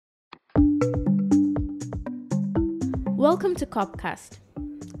Welcome to Copcast.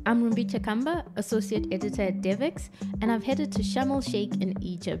 I'm Rumbi Chakamba, Associate Editor at Devex, and I've headed to Sharm el-Sheikh in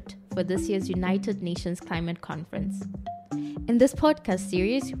Egypt for this year's United Nations Climate Conference. In this podcast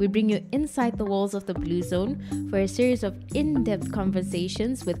series, we bring you inside the walls of the Blue Zone for a series of in-depth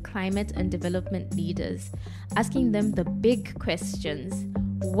conversations with climate and development leaders, asking them the big questions.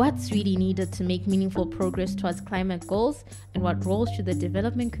 What's really needed to make meaningful progress towards climate goals, and what role should the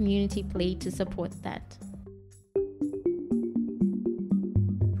development community play to support that?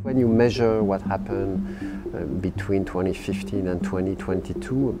 When you measure what happened between 2015 and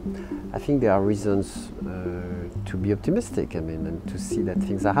 2022, I think there are reasons to be optimistic, and to see that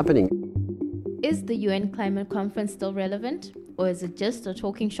things are happening. Is the UN Climate Conference still relevant, or is it just a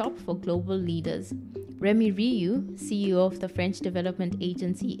talking shop for global leaders? Remy Rioux, CEO of the French development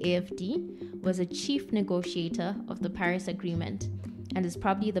agency AFD, was a chief negotiator of the Paris Agreement and is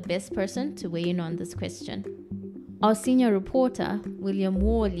probably the best person to weigh in on this question. Our senior reporter, William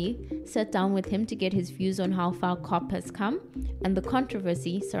Worley, sat down with him to get his views on how far COP has come and the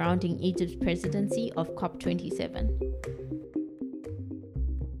controversy surrounding Egypt's presidency of COP27.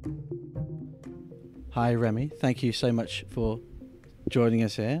 Hi Remy, thank you so much for joining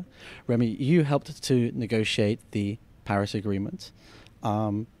us here. Remy, you helped to negotiate the Paris Agreement.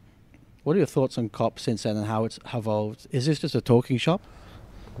 What are your thoughts on COP since then and how it's evolved? Is this just a talking shop?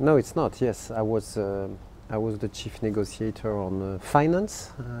 No, it's not. Yes, I was the chief negotiator on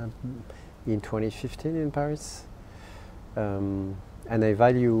finance in 2015 in Paris, and I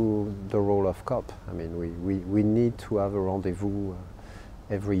value the role of COP. We need to have a rendezvous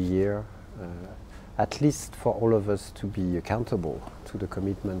every year, at least for all of us to be accountable to the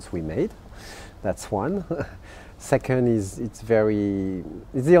commitments we made. That's one. Second is it's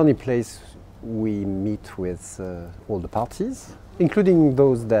the only place we meet with all the parties, including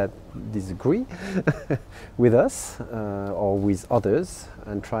those that disagree with us or with others,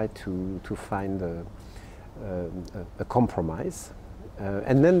 and try to find a compromise.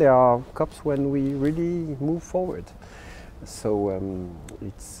 And then there are COPs when we really move forward. So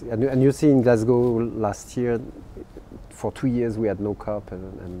and you see in Glasgow last year, for 2 years we had no COP,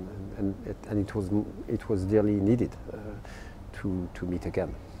 and it was dearly needed to meet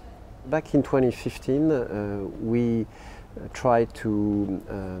again. Back in 2015, we tried to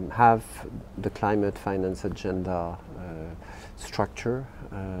have the climate finance agenda structure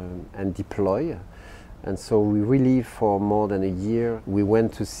and deploy. And so we really, for more than a year, we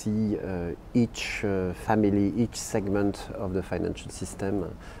went to see each family, each segment of the financial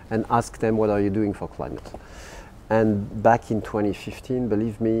system and ask them, what are you doing for climate? And back in 2015,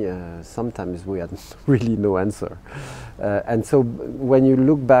 believe me, sometimes we had really no answer. And so when you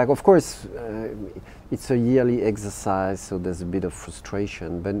look back, of course, it's a yearly exercise, so there's a bit of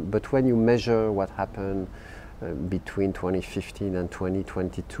frustration. But when you measure what happened between 2015 and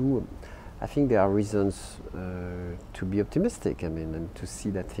 2022, I think there are reasons to be optimistic, and to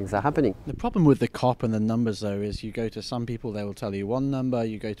see that things are happening. The problem with the COP and the numbers, though, is you go to some people, they will tell you one number,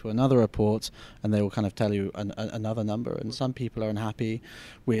 you go to another report, and they will kind of tell you another number. And some people are unhappy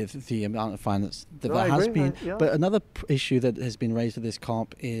with the amount of finance that there has been. Yeah. But another issue that has been raised at this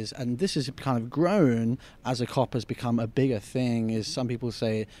COP is, and this has kind of grown as a COP has become a bigger thing, is some people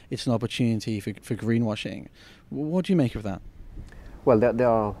say it's an opportunity for greenwashing. What do you make of that? Well, there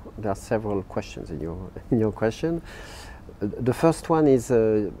are several questions in your question. The first one is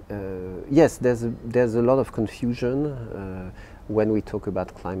yes, there's a lot of confusion when we talk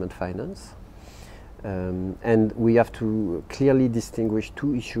about climate finance, and we have to clearly distinguish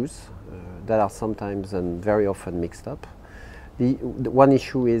two issues that are sometimes and very often mixed up. The one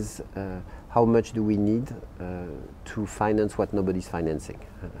issue is how much do we need to finance what nobody's financing,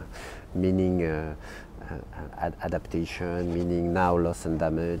 meaning adaptation, meaning now loss and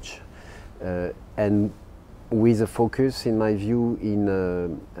damage, and with a focus, in my view, in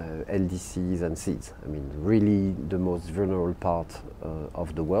LDCs and seeds. Really the most vulnerable part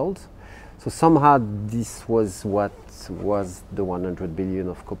of the world. So somehow this was what was the 100 billion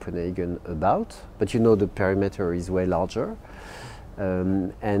of Copenhagen about, but the perimeter is way larger,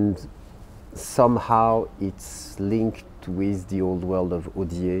 and somehow it's linked with the old world of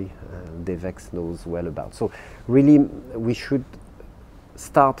ODA, Devex knows well about. So really we should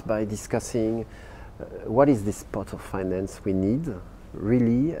start by discussing what is this pot of finance we need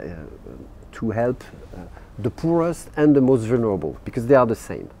really to help the poorest and the most vulnerable, because they are the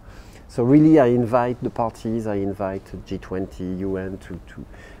same. So really I invite the parties, I invite G20, UN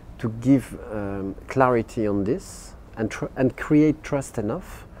to give clarity on this and create trust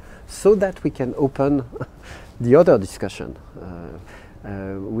enough so that we can open the other discussion.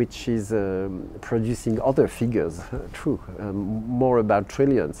 which is producing other figures, true, more about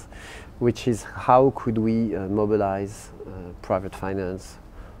trillions, which is how could we mobilize private finance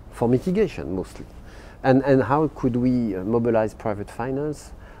for mitigation mostly. And how could we mobilize private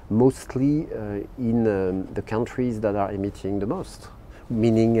finance mostly in the countries that are emitting the most,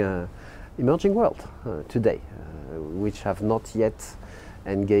 meaning emerging world today, which have not yet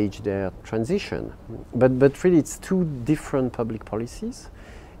engaged their transition. But really it's two different public policies.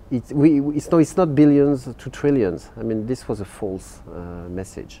 It's not billions to trillions. I mean, this was a false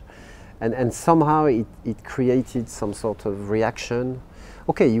message. And somehow it created some sort of reaction.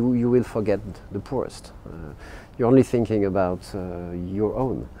 Okay, you will forget the poorest. You're only thinking about your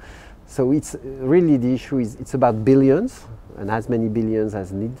own. So it's really the issue is it's about billions and as many billions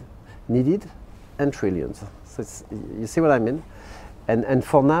as needed and trillions. So you see what I mean? And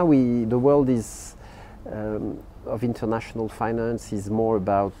for now, the world is of international finance is more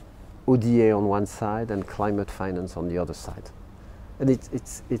about ODA on one side and climate finance on the other side. And it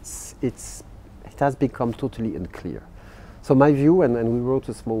has become totally unclear. So my view, and we wrote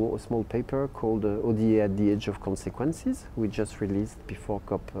a small paper called ODA at the Edge of Consequences, we just released before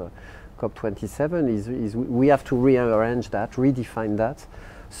COP27, is we have to rearrange that, redefine that,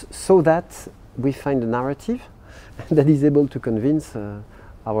 so that we find a narrative that is able to convince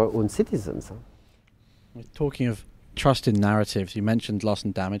our own citizens. Talking of trust in narratives, you mentioned loss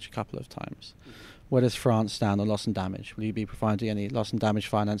and damage a couple of times. Where does France stand on loss and damage? Will you be providing any loss and damage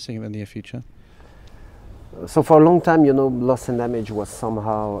financing in the near future? So for a long time, loss and damage was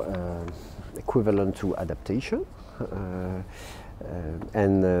somehow equivalent to adaptation.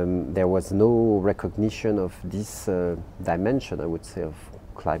 And there was no recognition of this dimension, I would say, of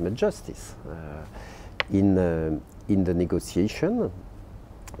climate justice in the negotiation.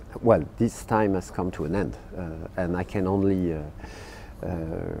 Well, this time has come to an end, and I can only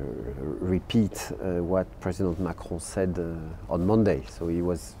repeat what President Macron said on Monday. So he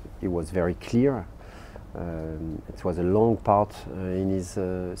was very clear. It was a long part in his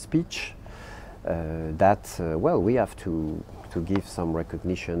speech that we have to give some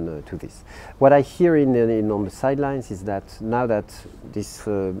recognition to this. What I hear on the sidelines is that now that this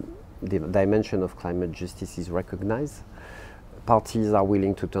the dimension of climate justice is recognized, parties are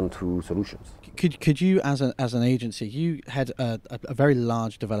willing to turn to solutions. Could you, as an agency, you had a very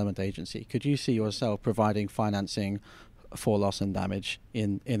large development agency. Could you see yourself providing financing for loss and damage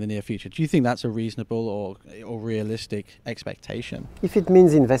in the near future? Do you think that's a reasonable or realistic expectation? If it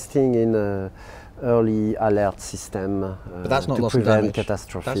means investing in an early alert system to prevent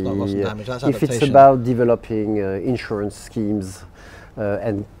catastrophe, that's not loss and damage. That's if adaptation. it's about developing insurance schemes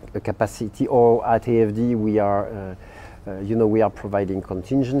and capacity, or at AFD we are we are providing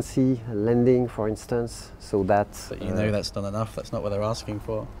contingency lending, for instance, so that. But that's not enough. That's not what they're asking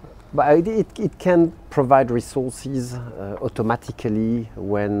for. But it can provide resources automatically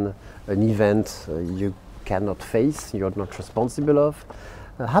when an event you cannot face, you're not responsible of,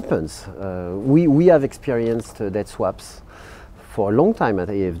 happens. We have experienced debt swaps for a long time at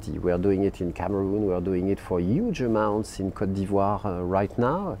AFD. We are doing it in Cameroon, we are doing it for huge amounts in Côte d'Ivoire right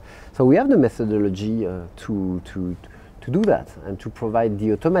now. So we have the methodology to do that and to provide the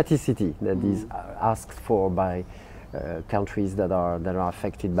automaticity that is asked for by countries that are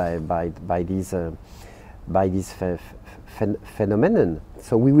affected by this phenomenon.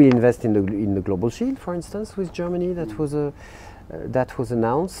 So we will invest in the Global Shield, for instance, with Germany. That was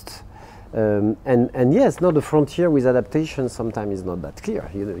announced. And yes, now the frontier with adaptation sometimes is not that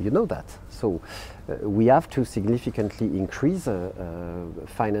clear. You know that. So we have to significantly increase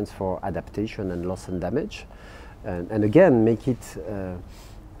finance for adaptation and loss and damage, and again make it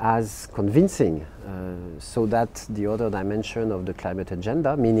as convincing, so that the other dimension of the climate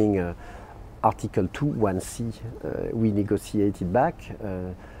agenda, meaning Article 2(1)(c), we negotiated back,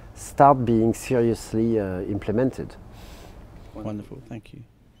 start being seriously implemented. Wonderful, thank you.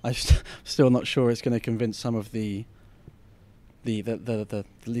 I'm still not sure it's going to convince some of the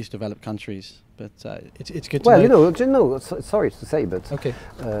least developed countries, but it's good to know. Sorry to say, but okay.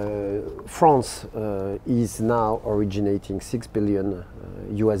 France is now originating $6 billion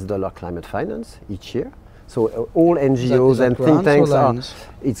US climate finance each year. So all NGOs and think tanks are.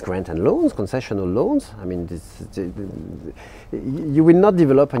 It's grant and loans, concessional loans. I mean, you will not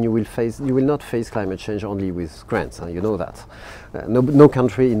develop and you will not face climate change only with grants. You know that. No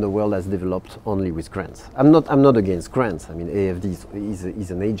country in the world has developed only with grants. I'm not against grants. I mean, AFD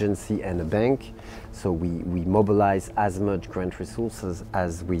is an agency and a bank, so we mobilize as much grant resources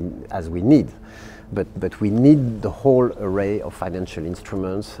as we need. But we need the whole array of financial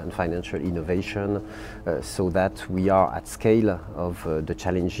instruments and financial innovation so that we are at scale of the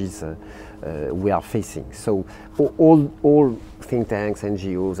challenges we are facing. So all think tanks,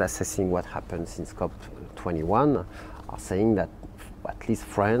 NGOs assessing what happened since COP21 are saying that at least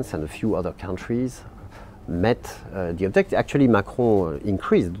France and a few other countries met the objective. Actually, Macron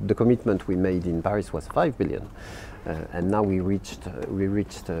increased the commitment we made in Paris was 5 billion. And now we reached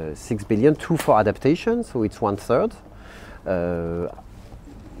 6 billion, 2 for adaptation, so it's 1/3.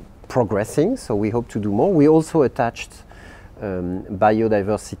 Progressing, so we hope to do more. We also attached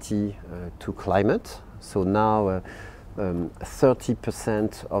biodiversity to climate. So now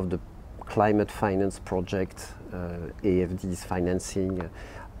 30% of the climate finance project AFD is financing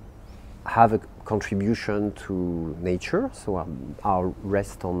have a contribution to nature, so our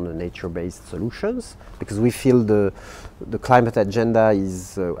rest on nature-based solutions, because we feel the climate agenda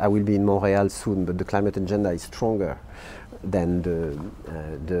is, I will be in Montreal soon, but the climate agenda is stronger than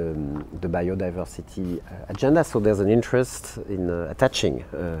the biodiversity agenda, so there's an interest in attaching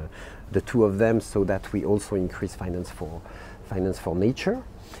the two of them so that we also increase finance for nature.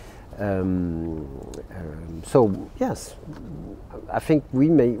 So yes, I think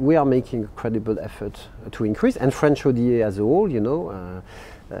we are making a credible effort to increase, and French ODA as a whole, you know,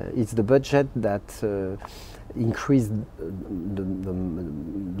 it's the budget that increased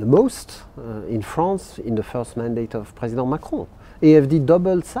the most in France in the first mandate of President Macron. AFD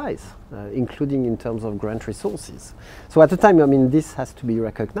doubled size, including in terms of grant resources. So at the time, I mean, this has to be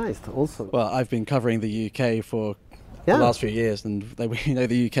recognized also. Well, I've been covering the UK for the last few years, and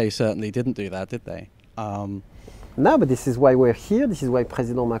the UK certainly didn't do that, did they? No, but this is why we're here. This is why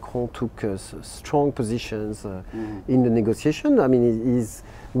President Macron took strong positions in the negotiation. I mean, he's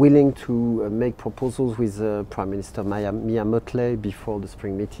willing to make proposals with Prime Minister Mia Mottley before the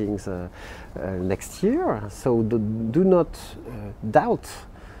spring meetings next year. So do not doubt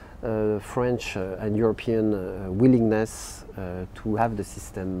French and European willingness to have the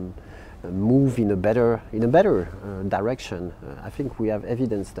system move in a better direction. I think we have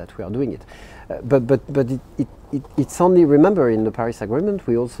evidence that we are doing it. But it's only, remember, in the Paris Agreement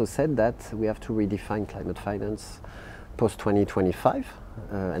we also said that we have to redefine climate finance post 2025,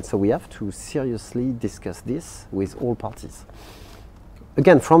 and so we have to seriously discuss this with all parties.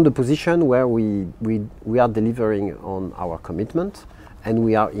 Again, from the position where we are delivering on our commitment, and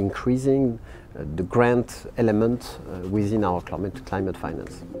we are increasing the grant element within our climate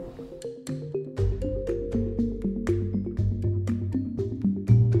finance.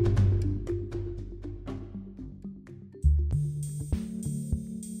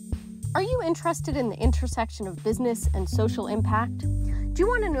 Are you interested in the intersection of business and social impact? Do you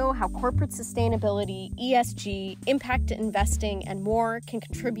want to know how corporate sustainability, ESG, impact investing, and more can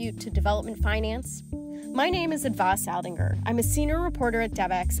contribute to development finance? My name is Adva Saldinger. I'm a senior reporter at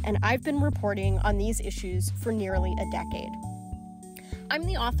Devex, and I've been reporting on these issues for nearly a decade. I'm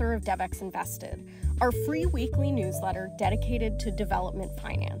the author of Devex Invested, our free weekly newsletter dedicated to development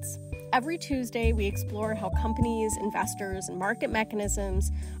finance. Every Tuesday, we explore how companies, investors, and market mechanisms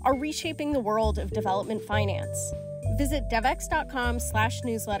are reshaping the world of development finance. Visit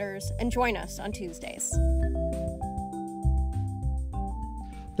devex.com/newsletters and join us on Tuesdays.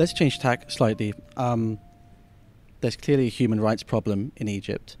 Let's change tack slightly. There's clearly a human rights problem in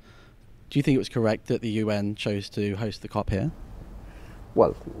Egypt. Do you think it was correct that the UN chose to host the COP here?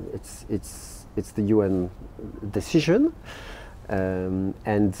 Well, it's the UN decision. And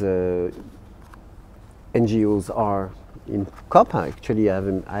NGOs are in COP. Actually,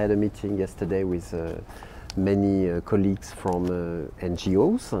 I had a meeting yesterday with many colleagues from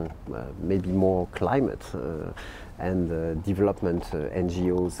NGOs, maybe more climate and development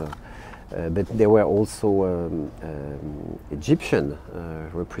NGOs, but there were also Egyptian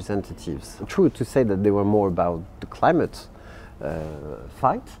representatives. True to say that they were more about the climate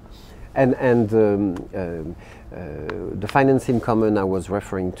fight. And the finance in common I was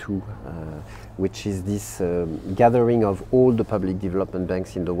referring to, which is this gathering of all the public development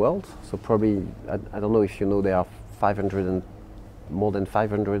banks in the world. So probably, I don't know if you know, there are more than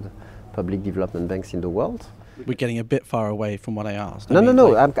 500 public development banks in the world. We're getting a bit far away from what I asked.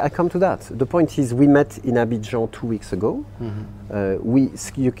 No, I come to that. The point is, we met in Abidjan 2 weeks ago.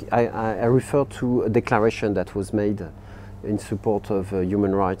 Mm-hmm. I refer to a declaration that was made in support of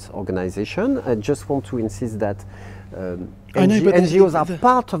human rights organization. I just want to insist that NGOs are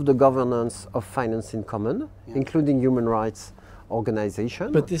part of the governance of finance in common, including human rights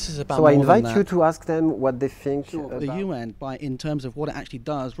organization. But this is about so I invite you to ask them what they think. The UN, in terms of what it actually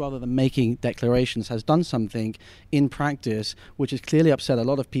does, rather than making declarations, has done something in practice which has clearly upset a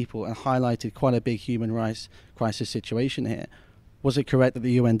lot of people and highlighted quite a big human rights crisis situation here. Was it correct that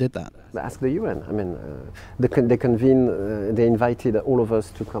the UN did that? Ask the UN. I mean, they invited all of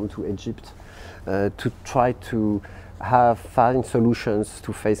us to come to Egypt to try to find solutions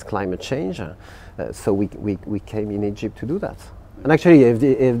to face climate change. So we came in Egypt to do that. And actually,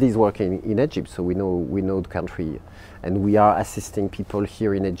 AFD is working in Egypt, so we know the country, and we are assisting people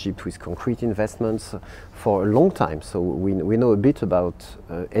here in Egypt with concrete investments for a long time. So we know a bit about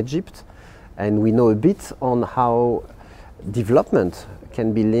Egypt, and we know a bit on how development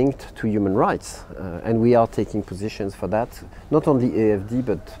can be linked to human rights, and we are taking positions for that. Not only AFD,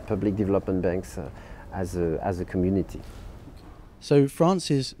 but public development banks as a community. So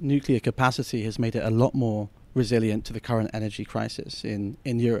France's nuclear capacity has made it a lot more resilient to the current energy crisis in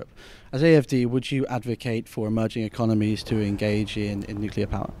Europe. As AFD, would you advocate for emerging economies to engage in nuclear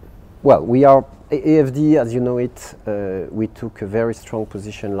power? Well, we are AFD, as you know it, we took a very strong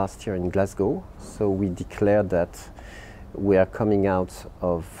position last year in Glasgow. So we declared that we are coming out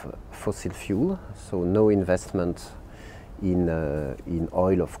of fossil fuel, so no investment in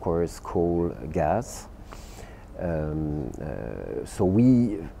oil, of course, coal, gas. So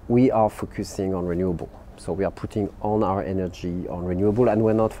we are focusing on renewable. So we are putting on our energy on renewable, and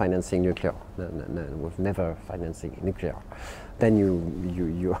we're not financing nuclear. No, we've never financing nuclear. Then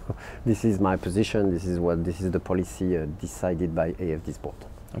you this is my position. This is the policy decided by AFD's board.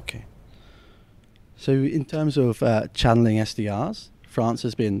 Okay. So in terms of channeling SDRs, France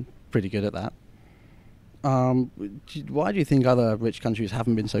has been pretty good at that. Why do you think other rich countries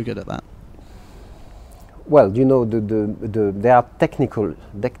haven't been so good at that? Well, you know, there are technical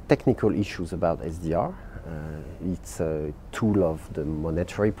issues about SDR. It's a tool of the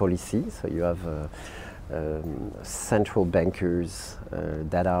monetary policy, so you have central bankers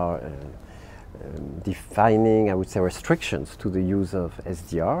that are defining, I would say, restrictions to the use of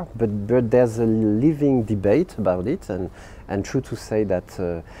SDR, but there's a living debate about it, and true to say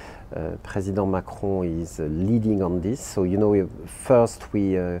that President Macron is leading on this. So, you know, first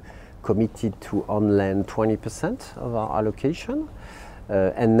we committed to on-lend 20% of our allocation,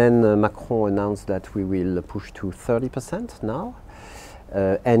 and then Macron announced that we will push to 30% now.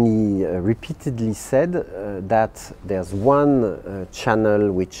 And he repeatedly said that there's one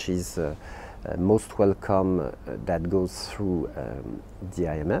channel which is most welcome that goes through the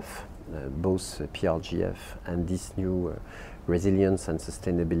IMF, both PRGF and this new Resilience and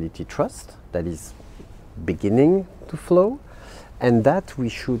Sustainability Trust that is beginning to flow, and that we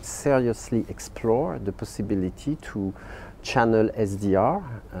should seriously explore the possibility to channel SDR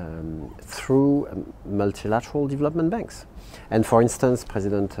through multilateral development banks. And for instance,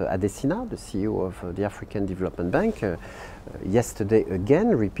 President Adesina, the CEO of the African Development Bank, yesterday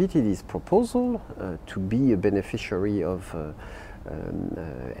again repeated his proposal to be a beneficiary of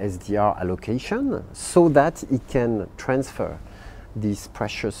SDR allocation so that he can transfer these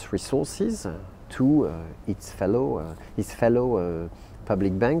precious resources to his fellow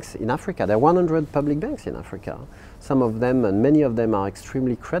public banks in Africa. There are 100 public banks in Africa. Some of them, and many of them, are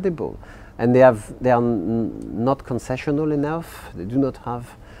extremely credible. And they are not concessional enough. They do not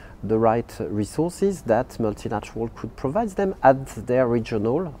have the right resources that multilateral could provide them at their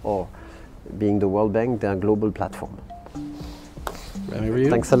regional, or being the World Bank, their global platform. Rémy Rioux.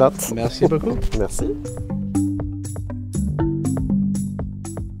 Thanks a lot. Merci beaucoup. Merci.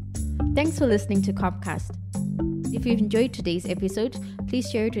 Thanks for listening to Copcast. If you've enjoyed today's episode, please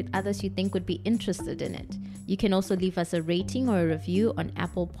share it with others you think would be interested in it. You can also leave us a rating or a review on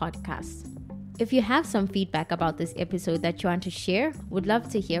Apple Podcasts. If you have some feedback about this episode that you want to share, would love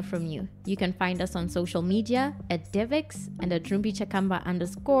to hear from you. You can find us on social media at Devex and at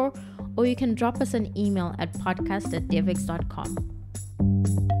 @rumbichakamba_, or you can drop us an email at podcast@devex.com.